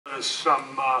was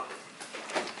some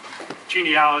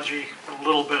genealogy, a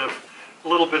little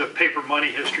bit of paper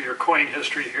money history or coin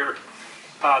history here.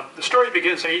 The story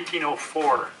begins in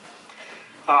 1804.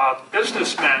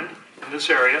 Businessmen in this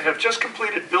area have just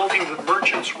completed building the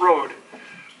Merchants Road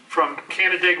from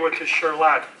Canandaigua to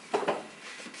Charlotte.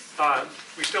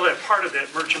 We still have part of that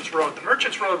Merchants Road. The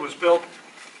Merchants Road was built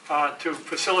to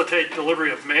facilitate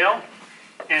delivery of mail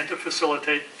and to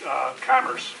facilitate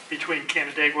commerce between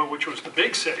Canandaigua, which was the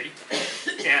big city,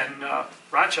 and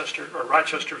Rochester, or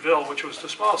Rochesterville, which was the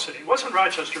small city. It wasn't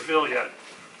Rochesterville yet.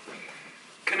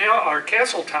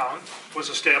 Castletown was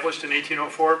established in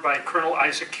 1804 by Colonel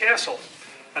Isaac Castle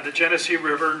on the Genesee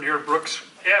River near Brooks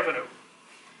Avenue.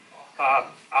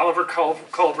 Oliver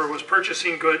Culver was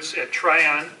purchasing goods at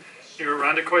Tryon near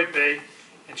Irondequoit Bay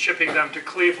and shipping them to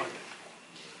Cleveland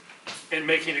and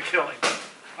making a killing.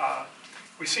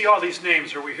 We see all these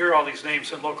names, or we hear all these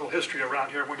names in local history around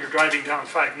here. When you're driving down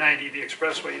 590, the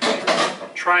expressway, you see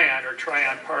Tryon or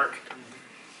Tryon Park.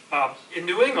 In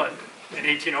New England, in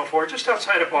 1804, just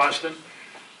outside of Boston,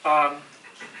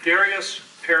 Darius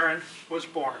Perrin was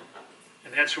born.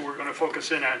 And that's who we're going to focus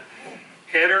in on.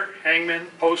 Hatter, hangman,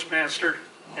 postmaster,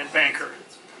 and banker.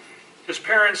 His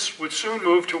parents would soon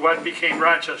move to what became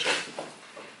Rochester.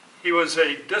 He was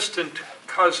a distant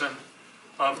cousin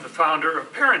of the founder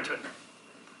of Perrinton.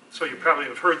 So you probably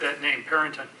have heard that name,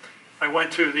 Perrinton. I went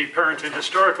to the Perrinton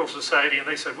Historical Society and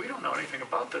they said, we don't know anything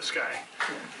about this guy.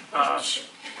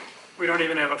 We don't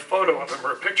even have a photo of him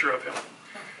or a picture of him.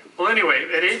 Well, anyway,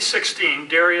 at age 16,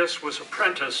 Darius was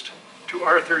apprenticed to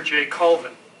Arthur J.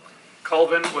 Colvin.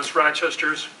 Colvin was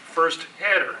Rochester's first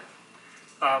hatter.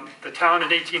 The town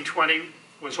in 1820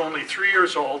 was only 3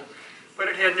 years old, but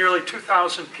it had nearly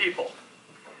 2,000 people.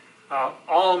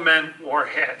 All men wore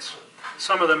hats,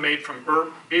 some of them made from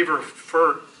beaver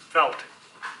fur felt.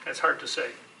 That's hard to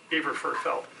say, beaver fur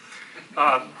felt.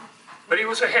 But he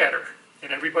was a hatter,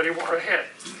 and everybody wore a hat.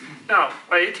 Now,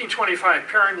 by 1825,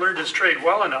 Perrin learned his trade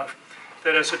well enough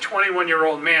that as a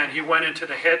 21-year-old man, he went into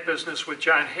the hat business with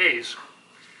John Hayes.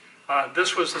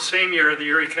 This was the same year the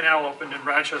Erie Canal opened in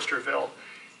Rochesterville,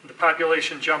 and the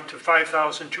population jumped to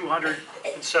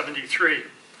 5,273.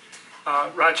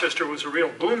 Rochester was a real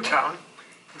boom town,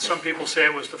 and some people say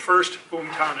it was the first boom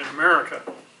town in America.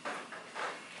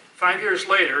 5 years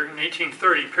later, in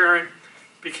 1830, Perrin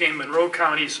became Monroe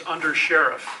County's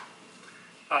under-sheriff.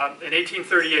 In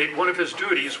 1838, one of his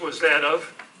duties was that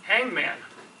of hangman.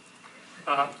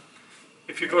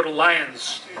 If you go to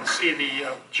Lyons and see the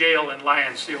jail in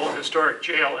Lyons, the old historic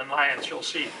jail in Lyons, you'll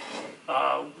see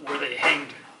where they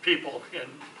hanged people, and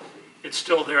it's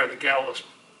still there, the gallows.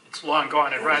 It's long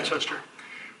gone in Rochester.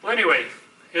 Well, anyway,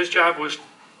 his job was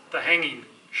the hanging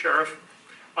sheriff,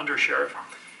 under-sheriff.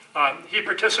 He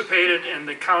participated in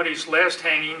the county's last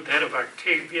hanging, that of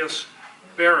Octavius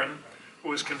Barron, who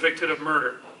was convicted of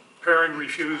murder. Perrin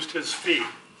refused his fee.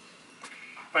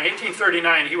 By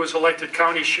 1839, he was elected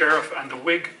county sheriff on the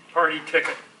Whig Party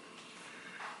ticket.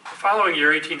 The following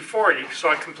year, 1840,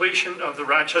 saw completion of the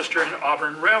Rochester and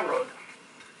Auburn Railroad.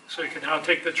 So you can now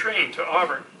take the train to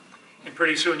Auburn, and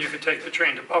pretty soon you could take the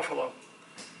train to Buffalo.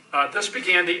 This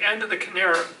began the end of the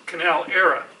canal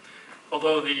era.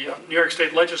 Although the New York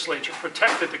State Legislature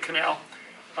protected the canal,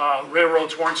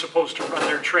 railroads weren't supposed to run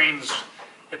their trains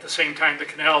at the same time the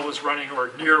canal was running,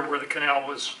 or near where the canal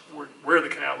was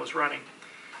running.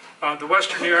 The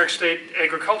Western New York State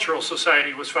Agricultural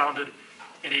Society was founded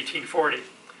in 1840.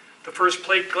 The first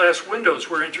plate glass windows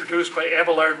were introduced by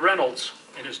Abelard Reynolds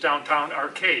in his downtown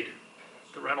arcade,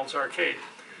 the Reynolds Arcade.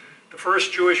 The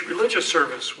first Jewish religious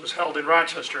service was held in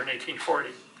Rochester in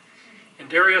 1840. And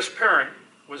Darius Perrin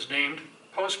was named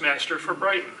Postmaster for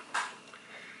Brighton.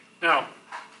 Now,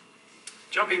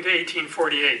 jumping to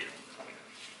 1848.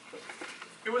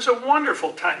 It was a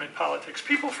wonderful time in politics.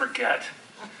 People forget.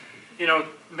 You know,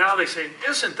 now they say,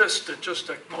 isn't this just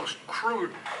the most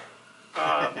crude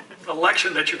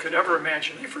election that you could ever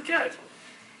imagine? They forget.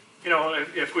 You know,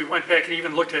 if we went back and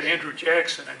even looked at Andrew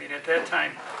Jackson, I mean, at that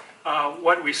time,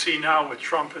 what we see now with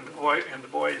Trump and the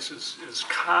boys is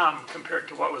calm compared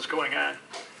to what was going on.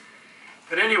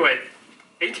 But anyway,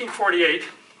 1848,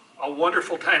 a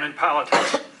wonderful time in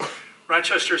politics.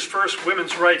 Rochester's first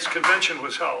women's rights convention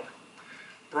was held.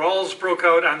 Brawls broke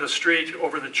out on the street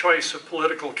over the choice of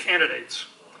political candidates.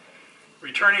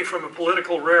 Returning from a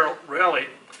political rally,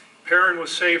 Perrin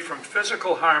was saved from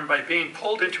physical harm by being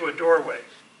pulled into a doorway.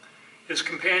 His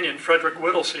companion, Frederick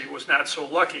Whittlesey, was not so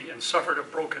lucky and suffered a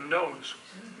broken nose.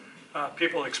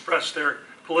 People expressed their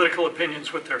political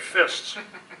opinions with their fists.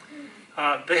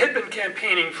 They had been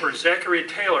campaigning for Zachary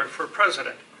Taylor for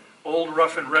president, Old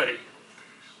Rough and Ready.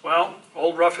 Well,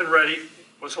 Old Rough and Ready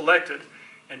was elected,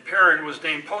 and Perrin was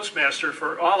named Postmaster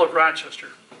for all of Rochester,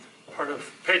 part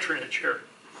of patronage here.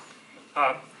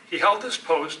 He held this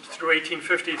post through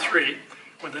 1853,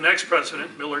 when the next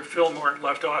president, Millard Fillmore,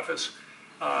 left office.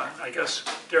 I guess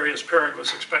Darius Perrin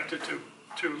was expected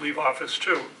to leave office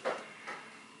too.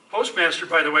 Postmaster,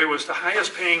 by the way, was the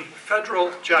highest paying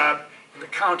federal job in the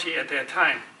county at that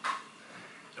time.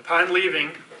 Upon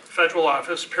leaving federal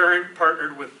office, Perrin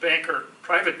partnered with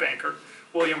private banker,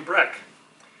 William Breck.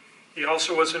 He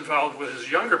also was involved with his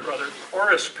younger brother,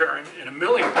 Horace Perrin, in a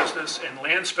milling business and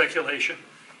land speculation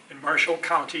in Marshall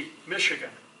County, Michigan.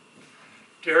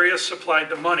 Darius supplied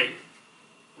the money,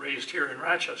 raised here in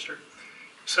Rochester,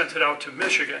 sent it out to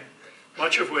Michigan,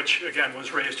 much of which, again,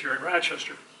 was raised here in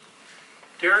Rochester.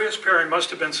 Darius Perrin must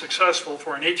have been successful,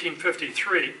 for in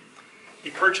 1853, he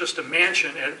purchased a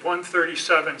mansion at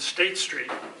 137 State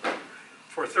Street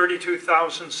for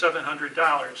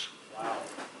 $32,700. Wow.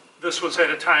 This was at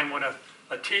a time when a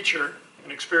teacher, an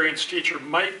experienced teacher,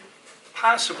 might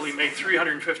possibly make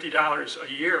 $350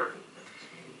 a year.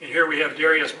 And here we have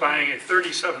Darius buying a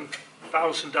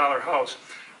 $37,000 house,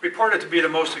 reported to be the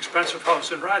most expensive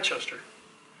house in Rochester.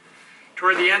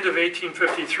 Toward the end of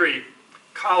 1853,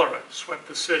 cholera swept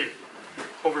the city.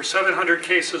 Over 700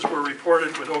 cases were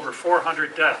reported, with over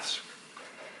 400 deaths.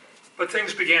 But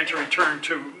things began to return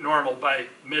to normal by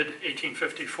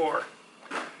mid-1854.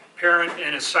 Perrin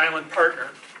and his silent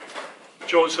partner,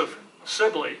 Joseph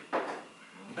Sibley,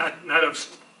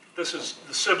 this is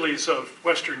the Sibleys of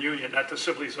Western Union, not the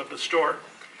Sibleys of the store,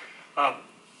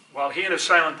 while he and his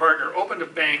silent partner opened a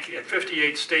bank at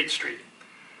 58 State Street.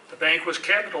 The bank was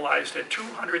capitalized at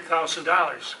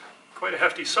 $200,000, quite a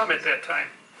hefty sum at that time,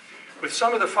 with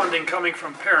some of the funding coming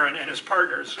from Perrin and his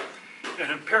partners,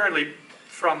 and apparently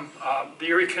from the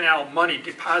Erie Canal money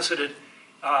deposited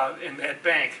in that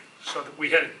bank. So that we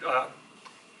had a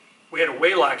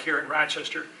waylock here in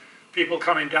Rochester. People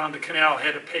coming down the canal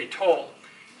had to pay toll.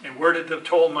 And where did the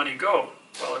toll money go?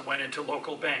 Well, it went into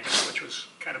local banks, which was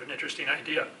kind of an interesting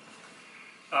idea.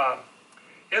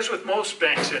 As with most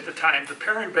banks at the time, the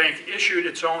Perrin Bank issued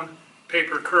its own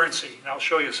paper currency. And I'll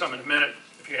show you some in a minute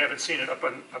if you haven't seen it up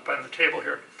on the table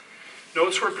here.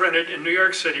 Notes were printed in New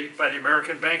York City by the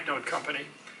American Banknote Company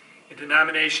in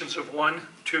denominations of $1,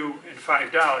 $2, and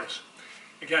 $5.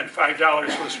 Again,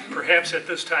 $5 was perhaps at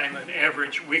this time an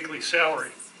average weekly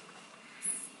salary.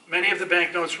 Many of the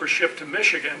banknotes were shipped to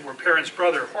Michigan, where Perrin's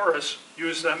brother, Horace,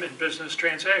 used them in business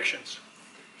transactions.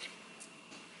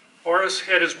 Horace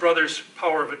had his brother's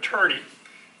power of attorney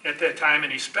at that time,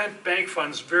 and he spent bank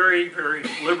funds very, very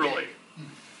liberally.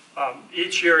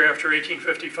 Each year after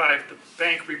 1855, the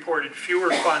bank reported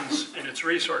fewer funds in its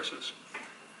resources.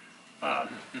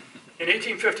 In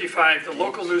 1855, the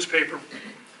local newspaper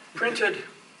printed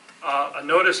a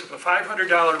notice of a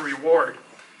 $500 reward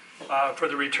for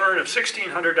the return of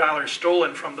 $1,600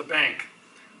 stolen from the bank,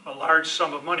 a large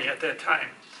sum of money at that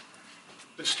time.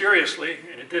 Mysteriously,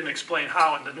 and it didn't explain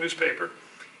how in the newspaper,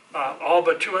 all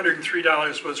but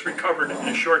 $203 was recovered in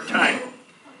a short time.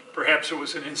 Perhaps it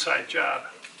was an inside job.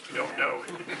 We don't know.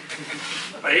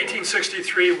 By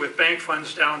 1863, with bank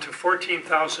funds down to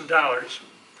 $14,000,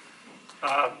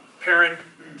 Perrin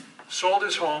sold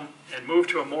his home and moved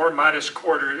to a more modest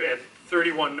quarter at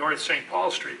 31 North St.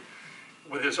 Paul Street,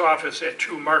 with his office at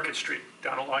 2 Market Street,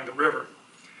 down along the river.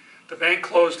 The bank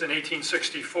closed in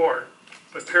 1864,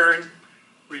 but Perrin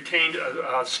retained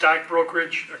a stock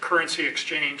brokerage, a currency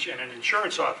exchange, and an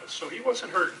insurance office, so he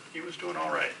wasn't hurting. He was doing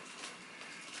all right.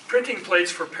 Printing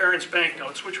plates for Perrin's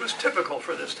banknotes, which was typical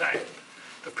for this time.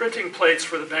 The printing plates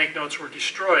for the banknotes were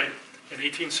destroyed in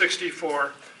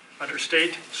 1864 under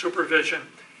state supervision,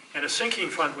 and a sinking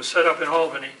fund was set up in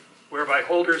Albany, whereby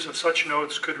holders of such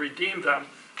notes could redeem them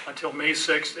until May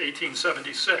 6,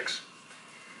 1876.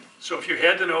 So if you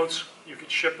had the notes, you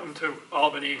could ship them to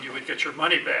Albany and you would get your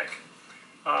money back.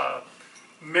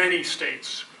 Many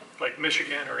states, like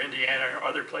Michigan or Indiana or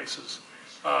other places,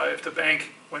 if the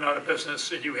bank went out of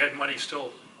business and you had money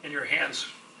still in your hands,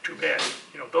 too bad.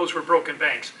 You know, those were broken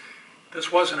banks.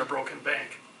 This wasn't a broken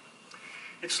bank.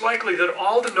 It's likely that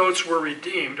all the notes were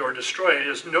redeemed or destroyed,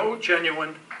 as no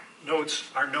genuine notes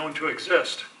are known to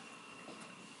exist.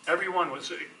 Everyone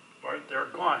was, they're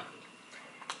gone.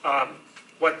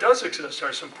 What does exist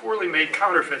are some poorly made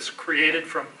counterfeits created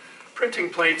from printing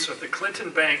plates of the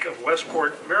Clinton Bank of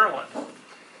Westport, Maryland.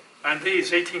 On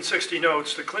these 1860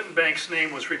 notes, the Clinton Bank's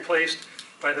name was replaced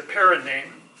by the Perrin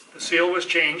name. The seal was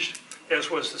changed, as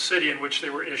was the city in which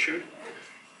they were issued.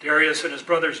 Darius and his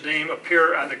brother's name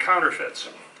appear on the counterfeits.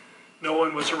 No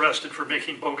one was arrested for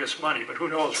making bogus money, but who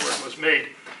knows where it was made.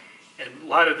 And a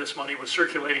lot of this money was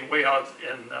circulating way out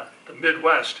in the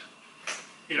Midwest.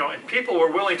 You know, and people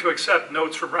were willing to accept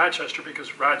notes from Rochester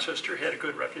because Rochester had a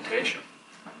good reputation.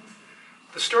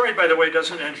 The story, by the way,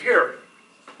 doesn't end here.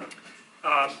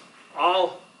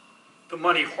 All the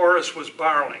money Horace was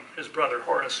borrowing, his brother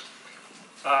Horace,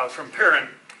 from Perrin,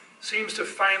 seems to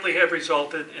finally have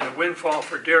resulted in a windfall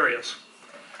for Darius.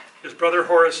 His brother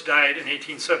Horace died in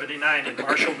 1879 in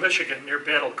Marshall, Michigan, near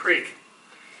Battle Creek.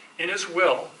 In his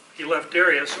will, he left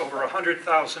Darius over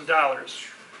 $100,000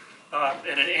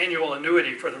 and an annual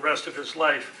annuity for the rest of his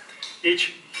life.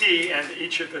 He and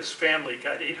each of his family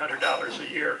got $800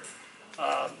 a year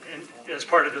as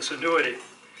part of this annuity.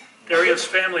 Darius'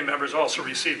 family members also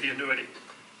received the annuity.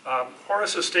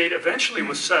 Horace's estate eventually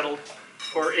was settled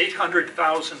for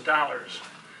 $800,000.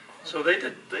 So they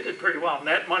did pretty well, and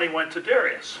that money went to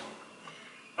Darius.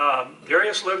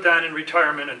 Darius lived on in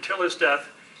retirement until his death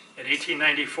in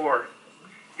 1894.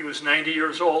 He was 90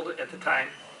 years old at the time.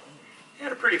 He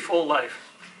had a pretty full life.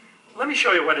 Let me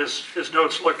show you what his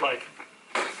notes looked like.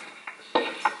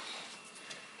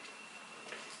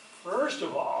 First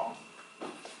of all,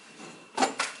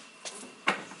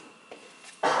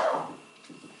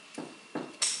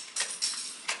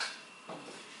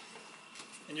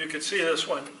 and you can see this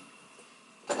one,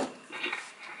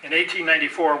 in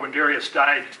 1894 when Darius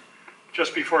died,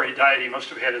 just before he died, he must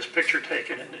have had his picture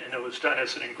taken, and it was done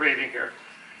as an engraving here.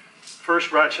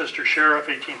 First Rochester Sheriff,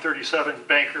 1837,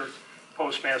 banker,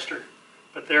 postmaster,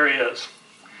 but there he is.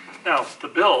 Now, the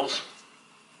bills,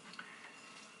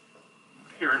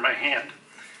 here in my hand,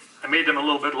 I made them a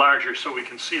little bit larger so we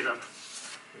can see them.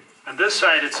 On this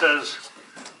side it says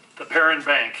the Perrin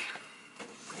Bank,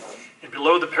 and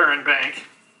below the Perrin Bank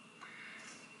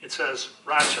it says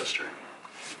Rochester.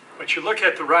 But you look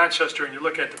at the Rochester and you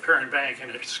look at the Perrin Bank,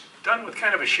 and it's done with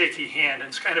kind of a shaky hand, and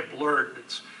it's kind of blurred.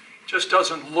 It just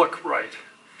doesn't look right.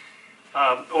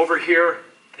 Over here,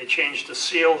 they changed the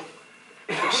seal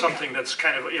to something that's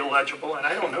kind of illegible, and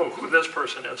I don't know who this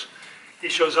person is. He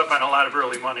shows up on a lot of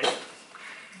early money.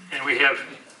 And we have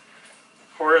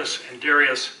Horace and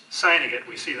Darius signing it.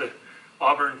 We see the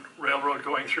Auburn Railroad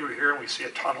going through here, and we see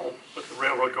a tunnel with the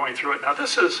railroad going through it. Now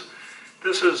this is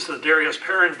the Darius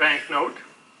Perrin bank note,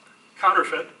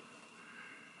 counterfeit.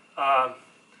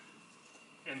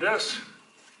 And this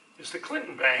is the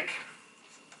Clinton Bank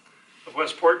of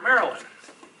Westport, Maryland.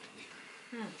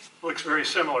 Looks very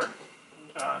similar.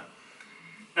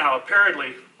 Now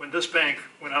apparently, when this bank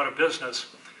went out of business,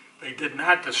 they did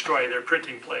not destroy their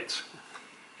printing plates.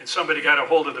 And somebody got a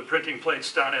hold of the printing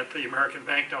plates down at the American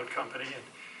Banknote Company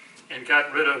and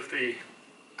got rid of the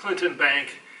Clinton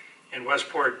Bank in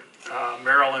Westport,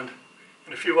 Maryland,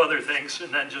 and a few other things,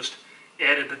 and then just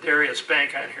added the Darius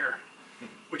Bank on here,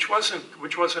 which wasn't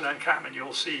uncommon.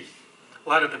 You'll see a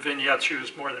lot of the vignettes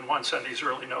used more than once on these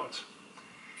early notes.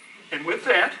 And with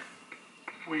that,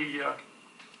 we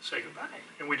say goodbye.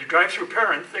 And when you drive through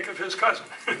Perrin, think of his cousin.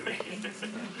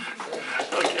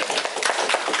 Okay.